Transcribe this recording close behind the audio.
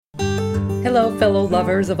Hello, fellow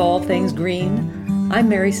lovers of all things green. I'm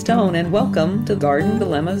Mary Stone, and welcome to Garden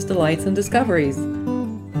Dilemmas, Delights, and Discoveries.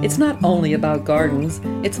 It's not only about gardens,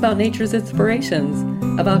 it's about nature's inspirations,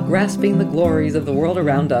 about grasping the glories of the world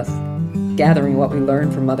around us, gathering what we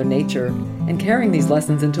learn from Mother Nature, and carrying these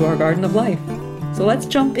lessons into our garden of life. So let's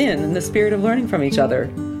jump in the spirit of learning from each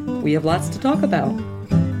other. We have lots to talk about.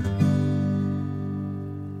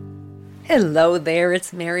 Hello there,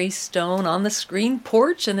 it's Mary Stone on the screen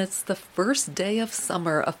porch, and it's the first day of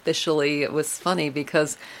summer officially. It was funny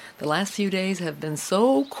because the last few days have been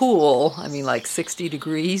so cool. I mean, like 60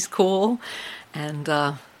 degrees cool, and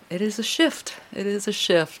it is a shift. It is a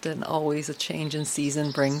shift, and always a change in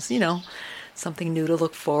season brings, something new to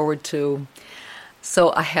look forward to.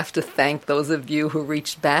 So I have to thank those of you who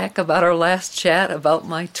reached back about our last chat about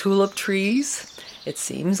my tulip trees. It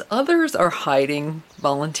seems others are hiding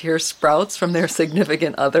volunteer sprouts from their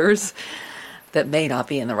significant others that may not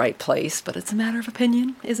be in the right place, but it's a matter of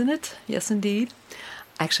opinion, isn't it? Yes, indeed.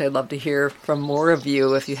 Actually, I'd love to hear from more of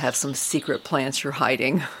you if you have some secret plants you're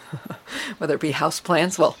hiding, whether it be house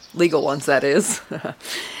plants, well, legal ones, that is.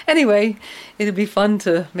 Anyway, it'd be fun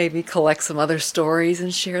to maybe collect some other stories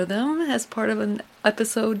and share them as part of an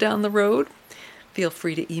episode down the road. Feel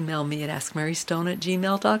free to email me at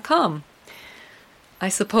askmarystone@gmail.com. I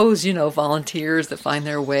suppose, volunteers that find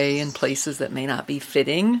their way in places that may not be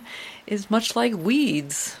fitting is much like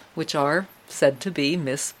weeds, which are said to be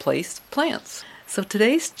misplaced plants. So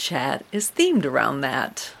today's chat is themed around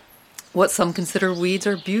that. What some consider weeds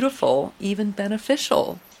are beautiful, even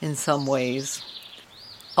beneficial in some ways.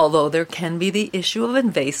 Although there can be the issue of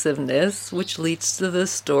invasiveness, which leads to the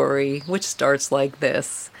story, which starts like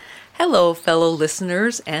this. Hello, fellow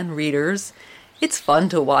listeners and readers. It's fun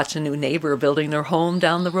to watch a new neighbor building their home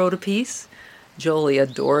down the road a piece. Jolie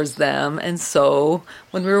adores them, and so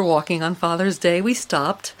when we were walking on Father's Day, we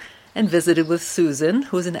stopped and visited with Susan,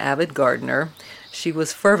 who is an avid gardener. She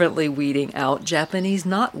was fervently weeding out Japanese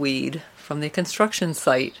knotweed from the construction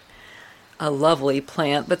site. A lovely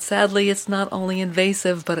plant, but sadly it's not only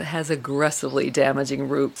invasive, but it has aggressively damaging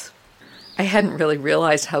roots. I hadn't really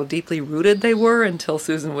realized how deeply rooted they were until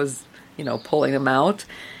Susan was, pulling them out.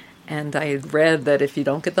 And I had read that if you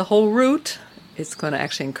don't get the whole root, it's going to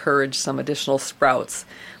actually encourage some additional sprouts,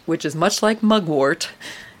 which is much like mugwort,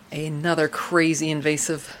 another crazy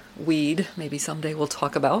invasive weed maybe someday we'll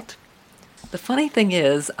talk about. The funny thing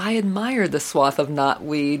is, I admired the swath of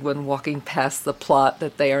knotweed when walking past the plot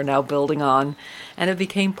that they are now building on, and it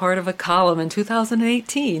became part of a column in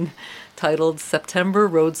 2018 titled September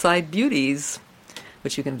Roadside Beauties,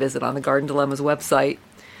 which you can visit on the Garden Dilemmas website.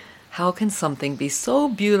 How can something be so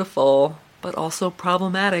beautiful, but also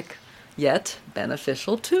problematic, yet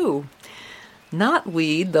beneficial too?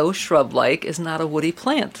 Knotweed, though shrub-like, is not a woody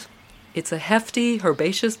plant. It's a hefty,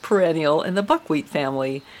 herbaceous perennial in the buckwheat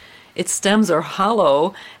family. Its stems are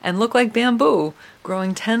hollow and look like bamboo,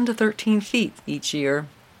 growing 10 to 13 feet each year.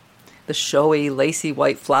 The showy, lacy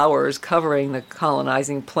white flowers covering the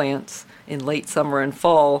colonizing plants in late summer and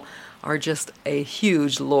fall are just a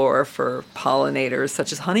huge lure for pollinators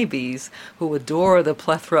such as honeybees, who adore the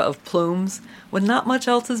plethora of plumes when not much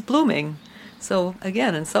else is blooming. So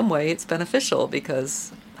again, in some way it's beneficial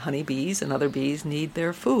because honeybees and other bees need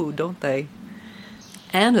their food, don't they?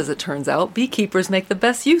 And as it turns out, beekeepers make the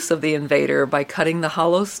best use of the invader by cutting the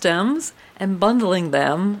hollow stems and bundling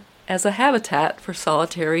them as a habitat for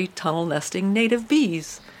solitary tunnel nesting native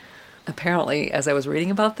bees. Apparently, as I was reading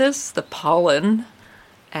about this, the pollen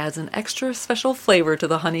adds an extra special flavor to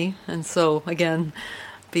the honey, and so, again,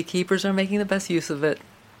 beekeepers are making the best use of it.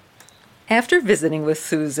 After visiting with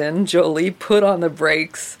Susan, Jolie put on the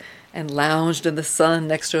brakes and lounged in the sun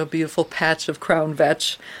next to a beautiful patch of crown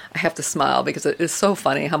vetch. I have to smile because it is so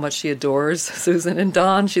funny how much she adores Susan and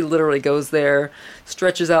Don. She literally goes there,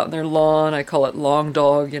 stretches out in their lawn. I call it long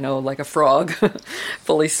dog, like a frog,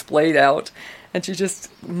 fully splayed out. And she just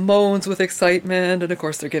moans with excitement, and of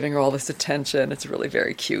course they're giving her all this attention. It's really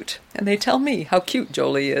very cute. And they tell me how cute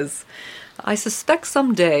Jolie is. I suspect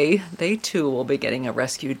someday they too will be getting a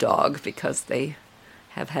rescue dog because they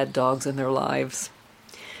have had dogs in their lives.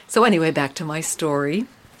 So anyway, back to my story.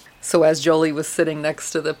 So as Jolie was sitting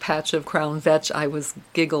next to the patch of crown vetch, I was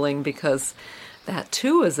giggling because that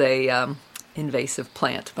too is a invasive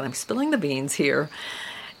plant. But I'm spilling the beans here.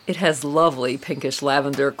 It has lovely pinkish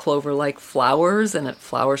lavender clover-like flowers, and it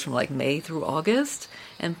flowers from like May through August,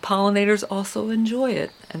 and pollinators also enjoy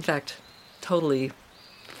it. In fact, totally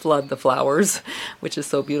flood the flowers, which is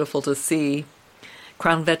so beautiful to see.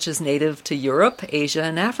 Crown vetch is native to Europe, Asia,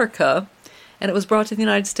 and Africa, and it was brought to the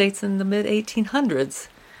United States in the mid-1800s.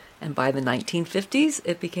 and by the 1950s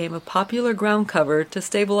it became a popular ground cover to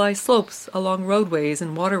stabilize slopes along roadways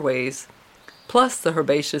and waterways. Plus, the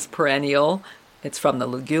herbaceous perennial, it's from the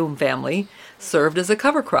legume family, served as a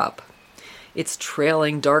cover crop. Its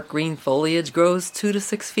trailing dark green foliage grows 2 to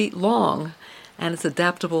 6 feet long, and it's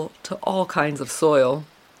adaptable to all kinds of soil.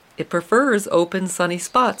 It prefers open, sunny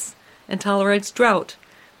spots and tolerates drought,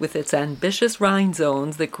 with its ambitious rind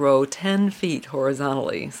zones that grow 10 feet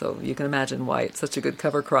horizontally, so you can imagine why it's such a good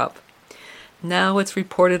cover crop. Now it's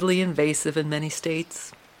reportedly invasive in many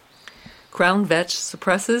states. Crown vetch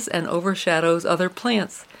suppresses and overshadows other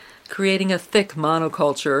plants, creating a thick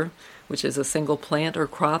monoculture, which is a single plant or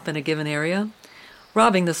crop in a given area,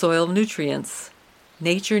 robbing the soil of nutrients.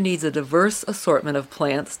 Nature needs a diverse assortment of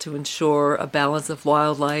plants to ensure a balance of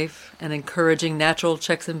wildlife and encouraging natural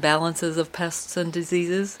checks and balances of pests and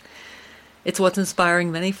diseases. It's what's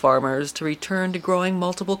inspiring many farmers to return to growing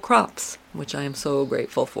multiple crops, which I am so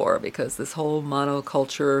grateful for, because this whole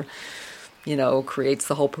monoculture, creates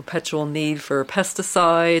the whole perpetual need for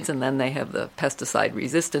pesticides, and then they have the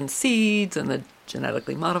pesticide-resistant seeds and the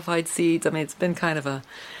genetically modified seeds. I mean, it's been kind of a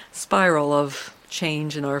spiral of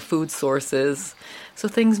change in our food sources. So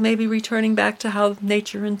things may be returning back to how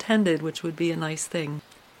nature intended, which would be a nice thing.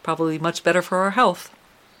 Probably much better for our health.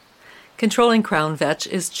 Controlling crown vetch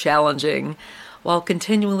is challenging. While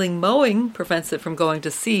continually mowing prevents it from going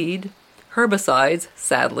to seed, herbicides,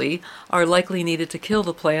 sadly, are likely needed to kill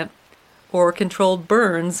the plant, or controlled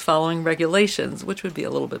burns following regulations, which would be a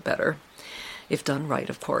little bit better, if done right,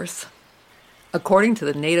 of course. According to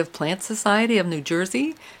the Native Plant Society of New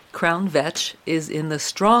Jersey, crown vetch is in the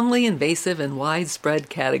strongly invasive and widespread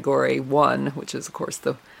category 1, which is, of course,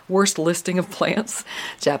 the worst listing of plants.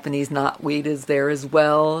 Japanese knotweed is there as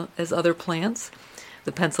well as other plants.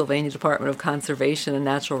 The Pennsylvania Department of Conservation and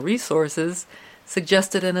Natural Resources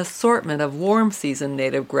suggested an assortment of warm season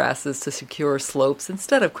native grasses to secure slopes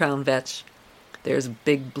instead of crown vetch. There's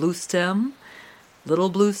big bluestem, little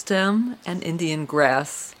bluestem, and Indian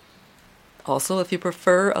grass. Also, if you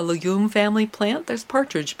prefer a legume family plant, there's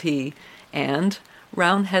partridge pea and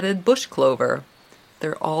round-headed bush clover.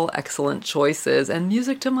 They're all excellent choices and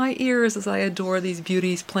music to my ears as I adore these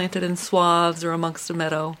beauties planted in swaths or amongst a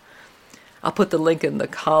meadow. I'll put the link in the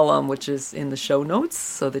column, which is in the show notes,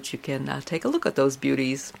 so that you can take a look at those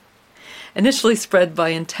beauties. Initially spread by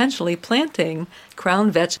intentionally planting, crown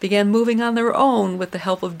vetch began moving on their own with the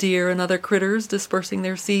help of deer and other critters dispersing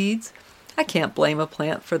their seeds. I can't blame a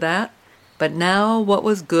plant for that. But now what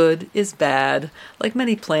was good is bad, like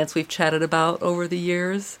many plants we've chatted about over the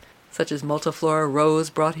years, such as multiflora rose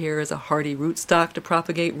brought here as a hardy rootstock to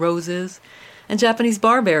propagate roses, and Japanese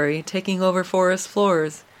barberry taking over forest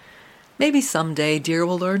floors. Maybe someday deer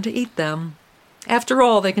will learn to eat them. After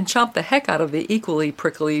all, they can chomp the heck out of the equally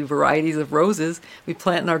prickly varieties of roses we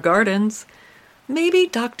plant in our gardens. Maybe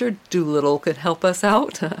Dr. Dolittle could help us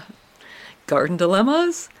out. Garden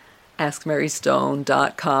dilemmas?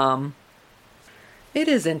 AskMaryStone.com. It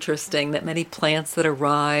is interesting that many plants that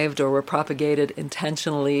arrived or were propagated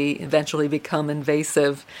intentionally eventually become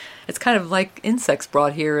invasive. It's kind of like insects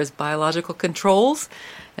brought here as biological controls.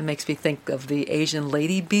 It makes me think of the Asian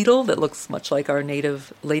lady beetle that looks much like our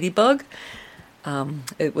native ladybug.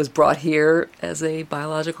 It was brought here as a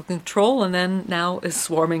biological control and then now is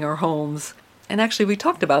swarming our homes. And actually we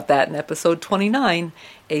talked about that in episode 29,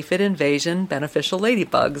 Aphid Invasion, Beneficial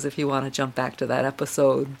Ladybugs, if you want to jump back to that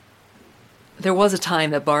episode. There was a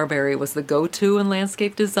time that barberry was the go-to in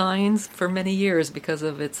landscape designs for many years because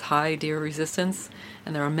of its high deer resistance,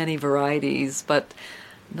 and there are many varieties, but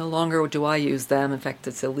no longer do I use them. In fact,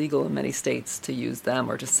 it's illegal in many states to use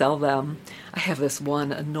them or to sell them. I have this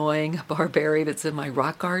one annoying barberry that's in my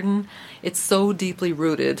rock garden. It's so deeply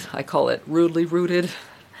rooted, I call it rudely rooted,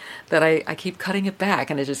 that I keep cutting it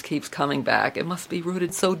back and it just keeps coming back. It must be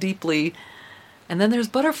rooted so deeply. And then there's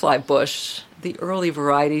butterfly bush. The early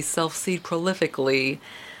varieties self-seed prolifically,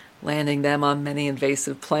 landing them on many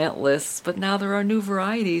invasive plant lists. But now there are new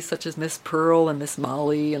varieties such as Miss Pearl and Miss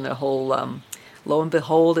Molly and the whole Lo and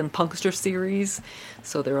Behold and Punkster series.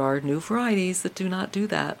 So there are new varieties that do not do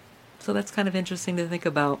that. So that's kind of interesting to think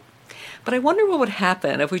about. But I wonder what would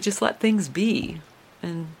happen if we just let things be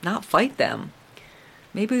and not fight them.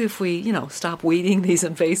 Maybe if we, stop weeding these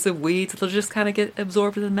invasive weeds, they'll just kind of get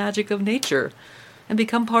absorbed in the magic of nature and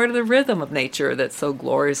become part of the rhythm of nature that so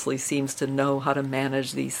gloriously seems to know how to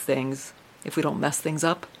manage these things if we don't mess things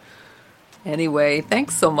up. Anyway,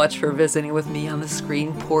 thanks so much for visiting with me on the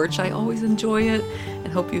Screen Porch. I always enjoy it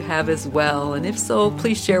and hope you have as well. And if so,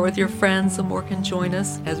 please share with your friends so more can join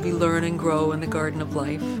us as we learn and grow in the garden of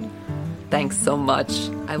life. Thanks so much.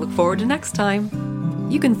 I look forward to next time.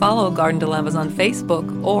 You can follow Garden Dilemmas on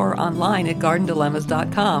Facebook or online at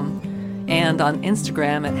gardendilemmas.com and on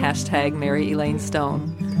Instagram at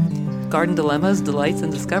 #MaryElaineStone. Garden Dilemmas, Delights,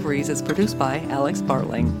 and Discoveries is produced by Alex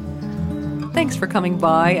Bartling. Thanks for coming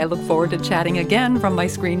by. I look forward to chatting again from my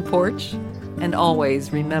screen porch. And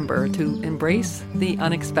always remember to embrace the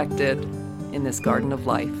unexpected in this garden of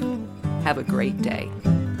life. Have a great day.